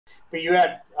but you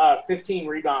had 15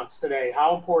 rebounds today.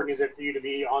 How important is it for you to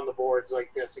be on the boards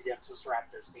like this against this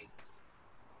Raptors team?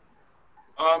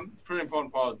 It's pretty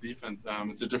important for our defense.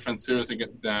 It's a different series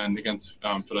than against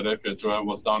Philadelphia. Joel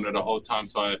was down there the whole time,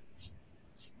 so I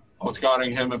was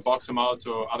guarding him and box him out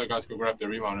so other guys could grab the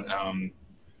rebound.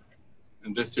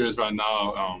 In this series right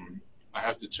now, I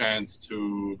have the chance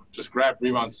to just grab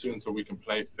rebounds soon so we can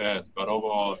play fast. But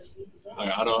overall,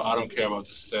 I don't care about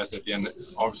the stats at the end.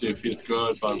 Obviously, it feels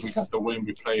good, but we got the win.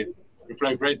 We played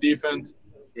great defense.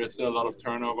 We had still a lot of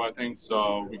turnover, I think,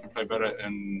 so we can play better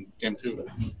in game 2.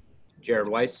 Jared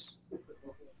Weiss.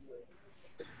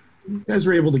 You guys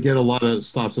were able to get a lot of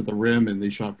stops at the rim, and they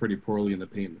shot pretty poorly in the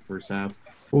paint in the first half.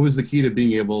 What was the key to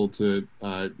being able to,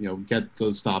 get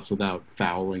those stops without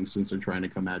fouling, since they're trying to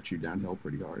come at you downhill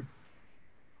pretty hard?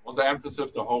 Was the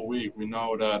emphasis the whole week. We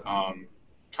know that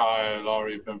Kyle,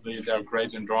 Laurie, Van Vliet, they're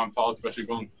great in drawing fouls, especially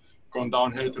going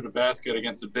downhill to the basket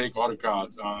against the big auto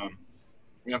guards.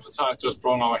 We emphasize just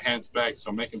throwing our hands back,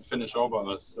 so make them finish over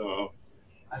us. So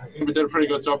I think we did a pretty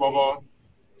good job overall.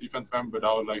 Defensive end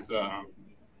without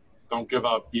don't give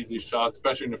up easy shots,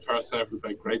 especially in the first half. We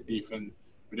played great defense.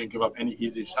 We didn't give up any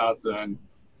easy shots, and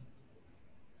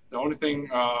the only thing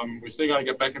we still got to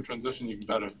get back in transition even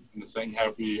better. In the second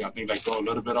half, I think let go a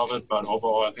little bit of it, but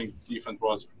overall, I think defense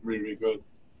was really, really good.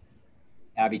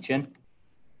 Abby Chin.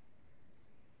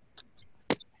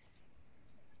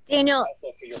 Daniel,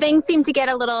 things seem to get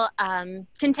a little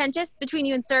contentious between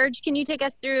you and Serge. Can you take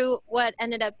us through what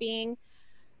ended up being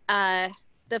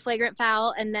the flagrant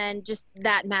foul and then just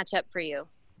that matchup for you?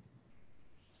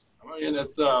 I mean,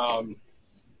 it's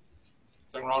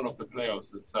second round of the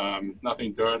playoffs. It's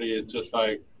nothing dirty. It's just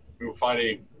like we were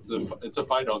fighting. It's a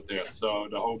fight out there. So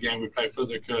the whole game we play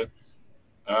physical,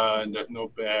 and there's no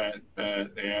bad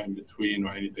air in between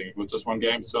or anything. It was just one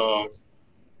game. So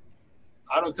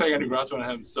I don't take any grudge on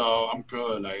him. So I'm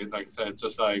good. Like I said,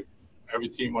 just like every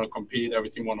team want to compete, every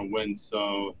team want to win.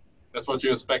 So that's what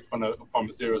you expect from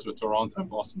a series with Toronto and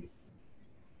Boston.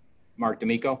 Mark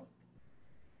D'Amico.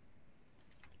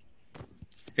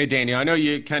 Hey, Daniel, I know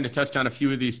you kind of touched on a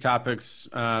few of these topics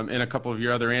in a couple of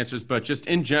your other answers, but just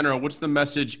in general, what's the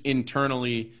message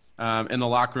internally in the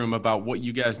locker room about what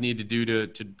you guys need to do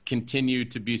to continue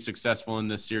to be successful in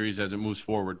this series as it moves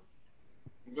forward?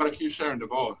 We've got to keep sharing the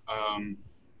ball.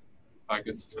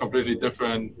 It's completely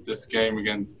different this game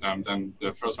against than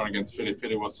the first one against Philly.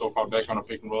 Philly was so far back on a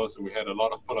pick and roll, so we had a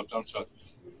lot of pull-up jump shots.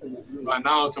 Right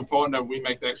now, it's important that we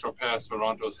make the extra pass.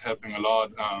 Toronto's helping a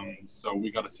lot, so we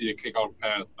got to see a kick-out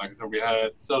pass. Like I said, we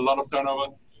had still a lot of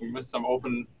turnover. We missed some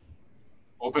open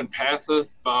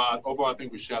passes, but overall, I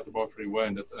think we shared the ball pretty well,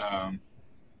 and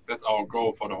that's our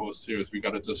goal for the whole series. We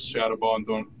got to just share the ball and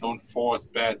don't force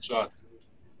bad shots.